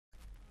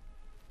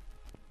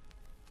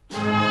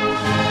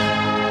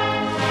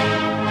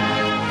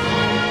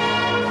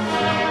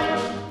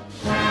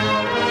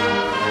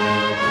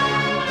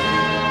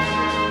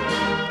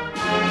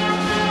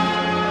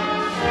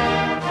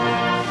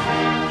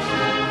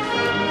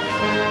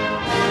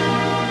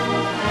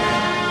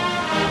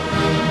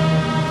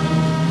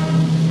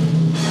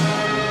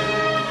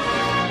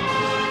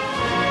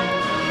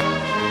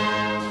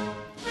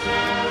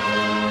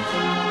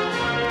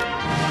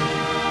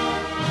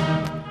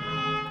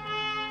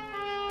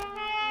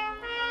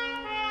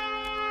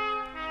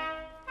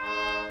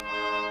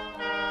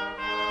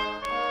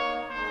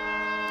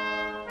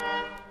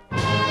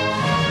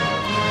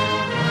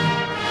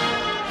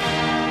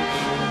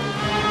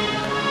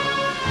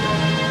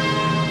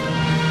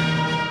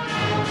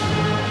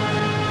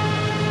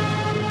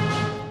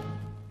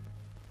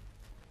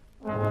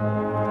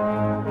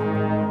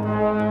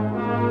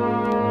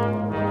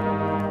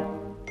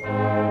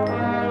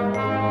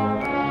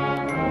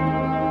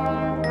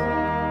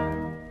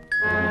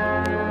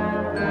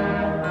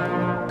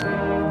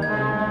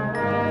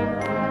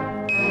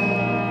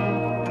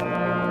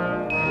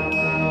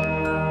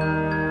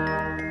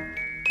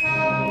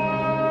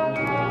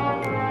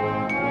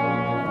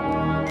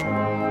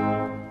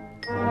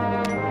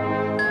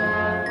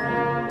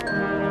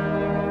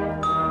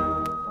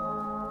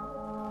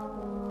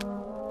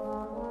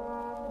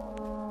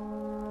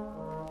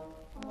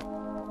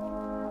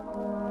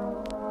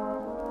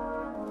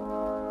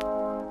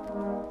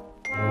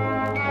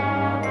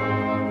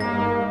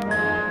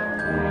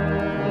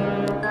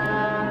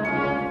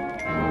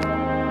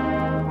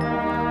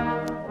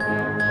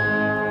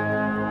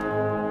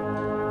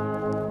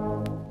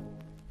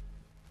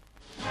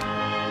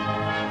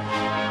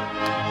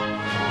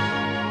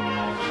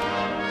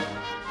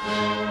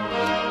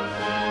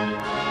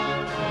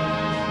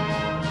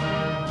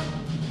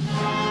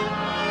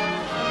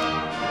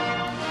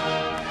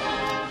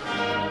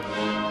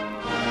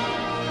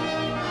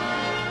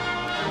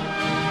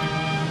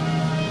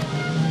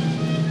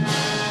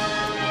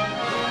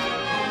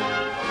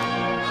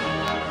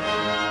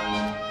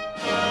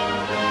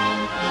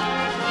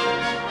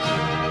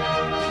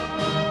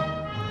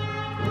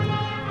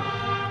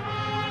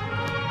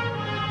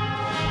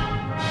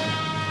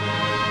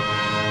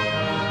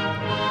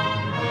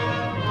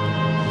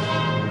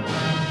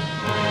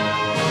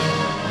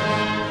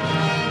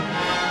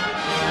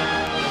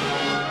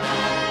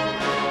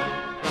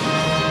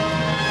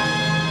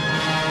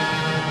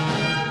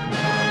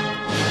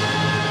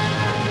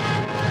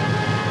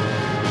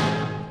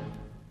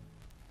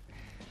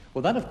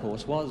Well, that, of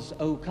course, was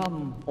 "O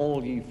Come,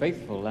 All Ye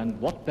Faithful," and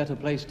what better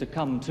place to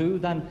come to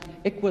than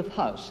Ickworth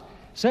House,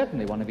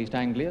 certainly one of East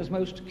Anglia's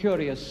most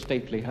curious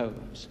stately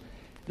homes.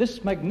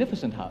 This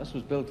magnificent house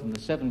was built in the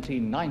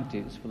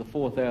 1790s for the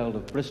 4th Earl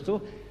of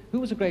Bristol, who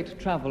was a great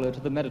traveller to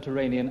the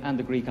Mediterranean and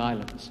the Greek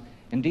islands.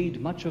 Indeed,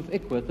 much of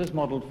Ickworth is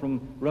modelled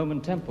from Roman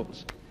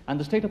temples, and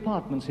the state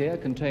apartments here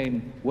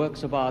contain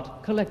works of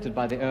art collected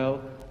by the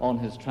Earl on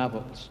his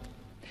travels.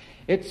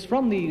 It's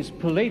from these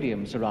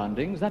Palladium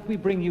surroundings that we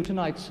bring you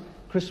tonight's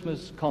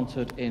Christmas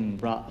concert in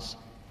brass.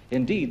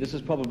 Indeed, this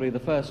is probably the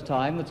first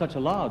time that such a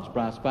large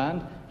brass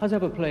band has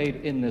ever played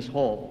in this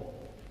hall.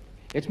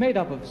 It's made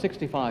up of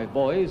 65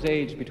 boys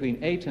aged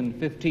between 8 and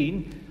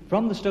 15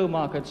 from the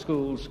Stowmarket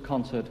School's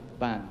concert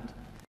band.